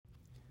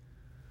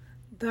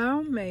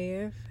thou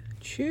mayest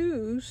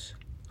choose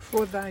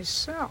for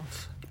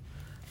thyself,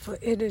 for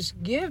it is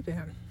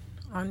given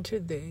unto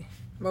thee.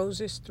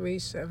 Moses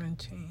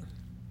 3:17.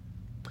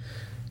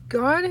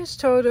 God has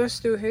told us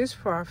through his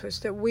prophets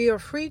that we are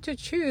free to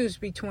choose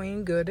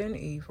between good and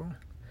evil.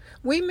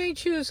 We may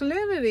choose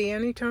liberty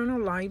and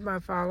eternal life by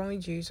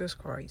following Jesus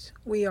Christ.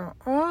 We are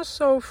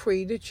also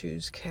free to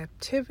choose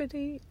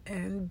captivity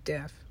and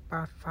death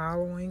by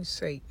following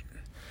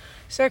Satan.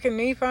 2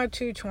 Nephi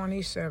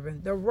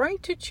 2:27. The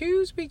right to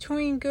choose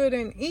between good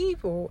and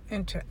evil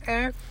and to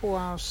act for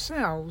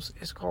ourselves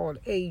is called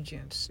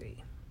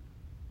agency.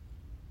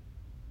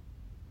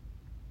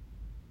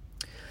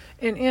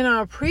 And in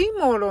our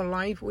premortal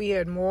life, we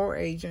had more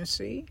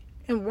agency.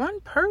 And one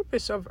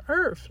purpose of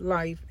earth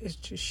life is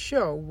to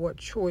show what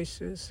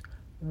choices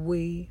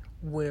we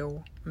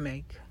will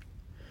make.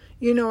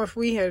 You know, if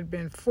we had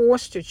been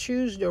forced to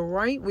choose the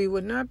right, we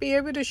would not be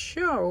able to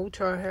show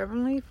to our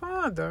Heavenly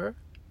Father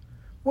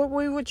what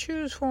we would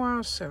choose for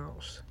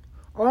ourselves.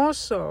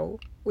 Also,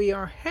 we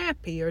are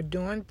happier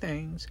doing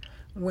things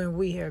when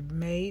we have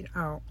made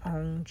our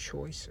own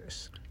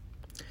choices.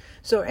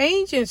 So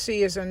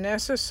agency is a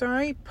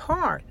necessary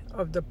part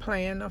of the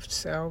plan of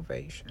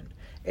salvation.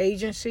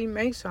 Agency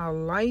makes our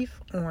life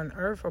on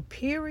earth a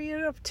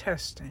period of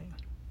testing.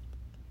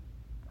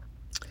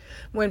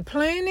 When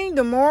planning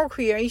the moral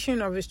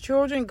creation of his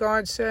children,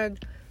 God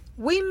said,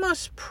 we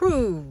must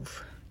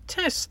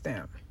test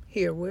them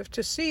herewith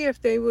to see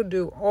if they will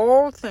do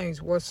all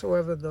things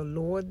whatsoever the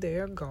Lord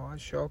their God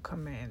shall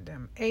command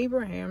them.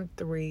 Abraham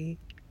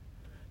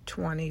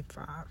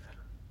 3:25.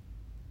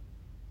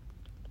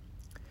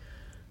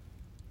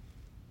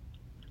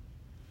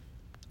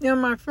 Now,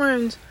 my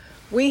friends,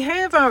 we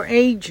have our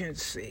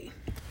agency,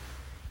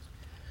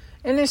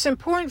 and it's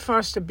important for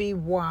us to be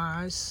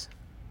wise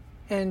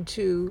and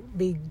to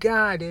be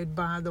guided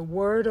by the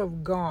Word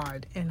of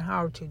God and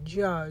how to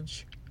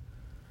judge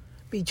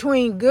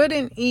between good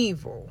and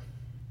evil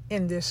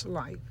in this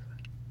life,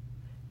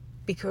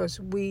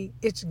 because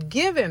it's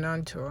given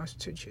unto us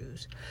to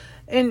choose.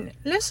 And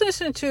let's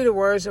listen to the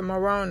words of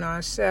Moroni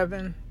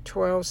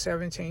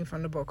 7:12-17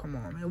 from the Book of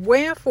Mormon.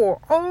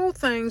 Wherefore all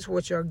things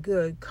which are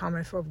good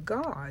cometh of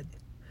God,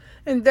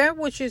 and that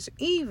which is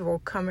evil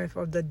cometh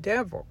of the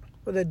devil.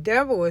 For the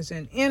devil is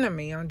an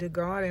enemy unto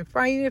God, and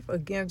fighteth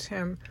against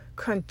him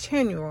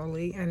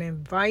continually, and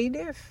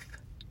inviteth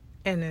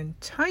and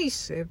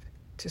enticeth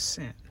to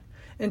sin,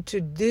 and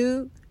to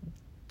do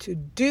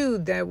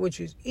that which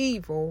is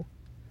evil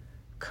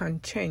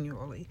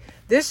continually.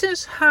 This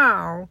is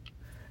how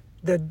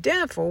the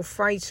devil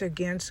fights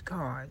against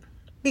God,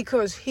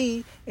 because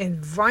he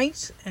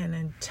invites and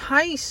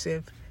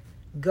enticeth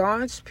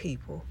God's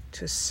people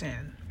to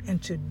sin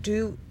and to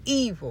do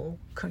evil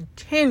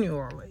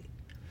continually.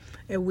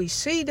 And we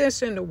see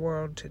this in the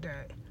world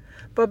today.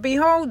 But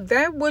behold,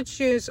 that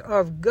which is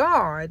of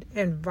God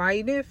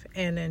inviteth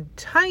and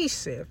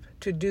enticeth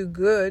to do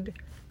good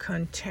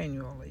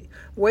continually.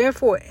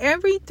 Wherefore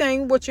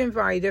everything which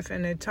inviteth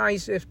and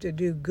enticeth to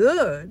do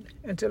good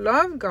and to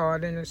love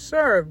God and to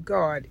serve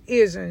God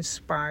is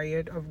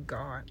inspired of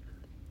God.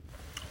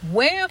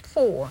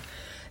 Wherefore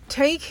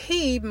take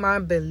heed, my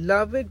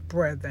beloved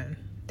brethren,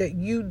 that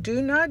you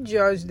do not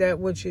judge that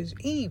which is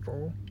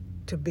evil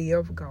to be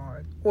of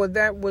God, or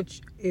that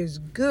which is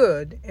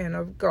good and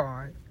of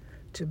God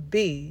to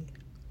be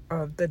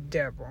of the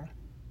devil.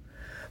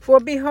 For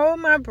behold,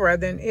 my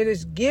brethren, it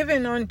is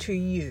given unto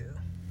you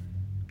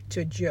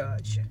to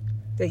judge,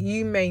 that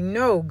you may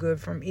know good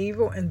from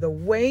evil, and the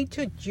way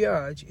to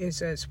judge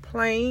is as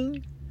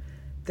plain,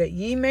 that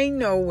ye may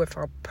know with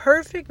a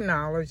perfect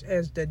knowledge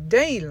as the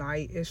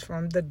daylight is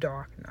from the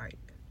dark night.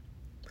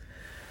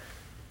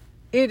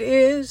 It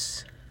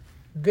is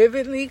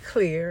vividly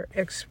clear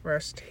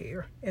expressed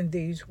here in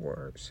these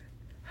words,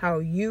 how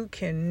you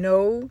can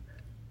know,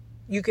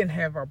 you can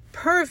have a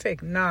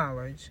perfect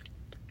knowledge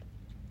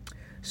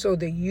so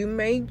that you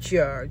may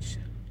judge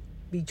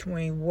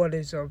between what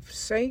is of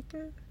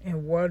Satan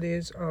and what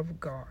is of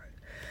God.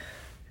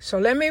 So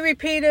let me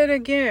repeat it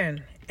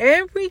again.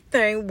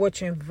 Everything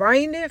which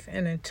inviteth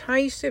and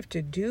enticeth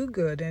to do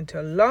good and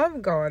to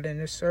love God and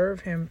to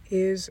serve him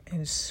is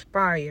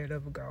inspired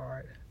of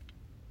God.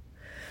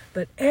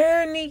 But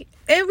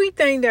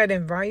everything that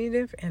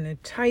inviteth and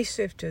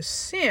enticeth to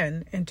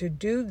sin and to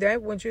do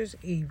that which is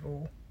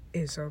evil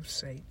is of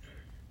Satan.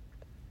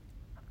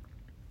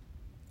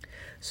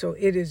 So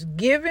it is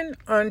given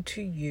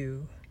unto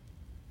you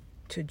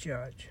to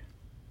judge.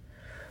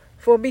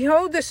 For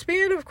behold, the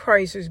Spirit of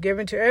Christ is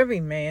given to every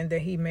man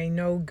that he may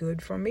know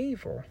good from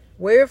evil.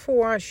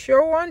 Wherefore I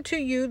show unto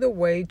you the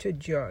way to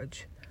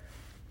judge.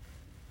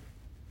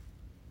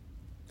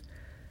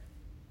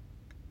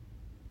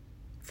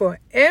 For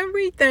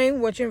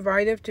everything which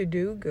inviteth to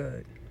do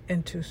good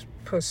and to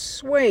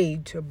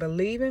persuade to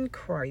believe in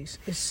Christ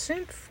is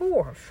sent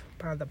forth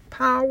by the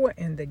power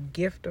and the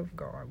gift of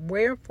God.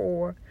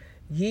 Wherefore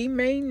ye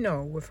may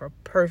know with a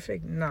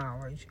perfect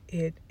knowledge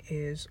it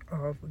is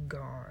of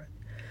God.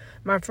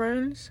 My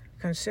friends,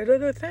 consider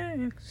the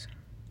things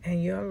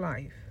in your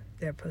life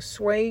that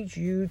persuades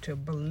you to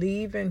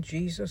believe in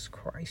Jesus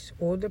Christ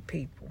or the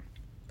people,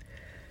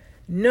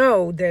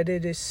 know that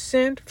it is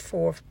sent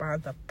forth by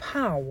the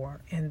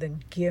power and the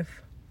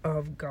gift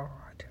of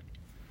God.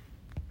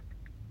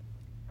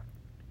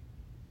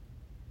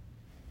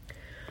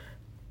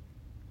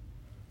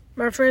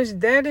 My friends,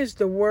 that is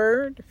the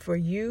word for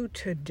you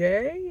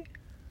today.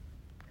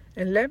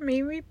 And let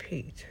me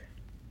repeat.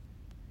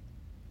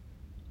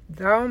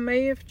 Thou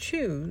mayest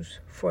choose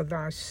for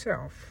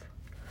thyself,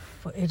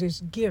 for it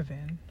is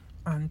given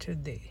unto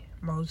thee.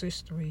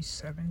 Moses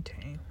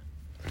 3:17.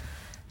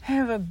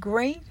 Have a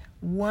great,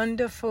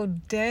 wonderful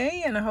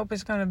day, and I hope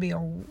it's going to be a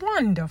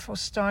wonderful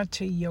start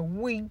to your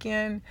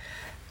weekend.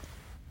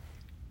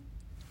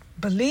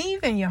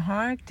 Believe in your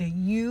heart that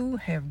you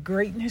have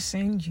greatness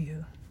in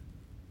you,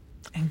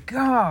 and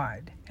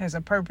God has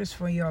a purpose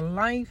for your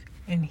life,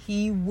 and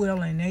He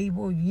will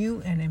enable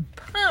you and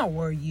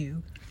empower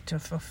you to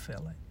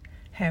fulfill it.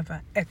 Have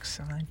an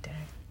excellent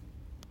day.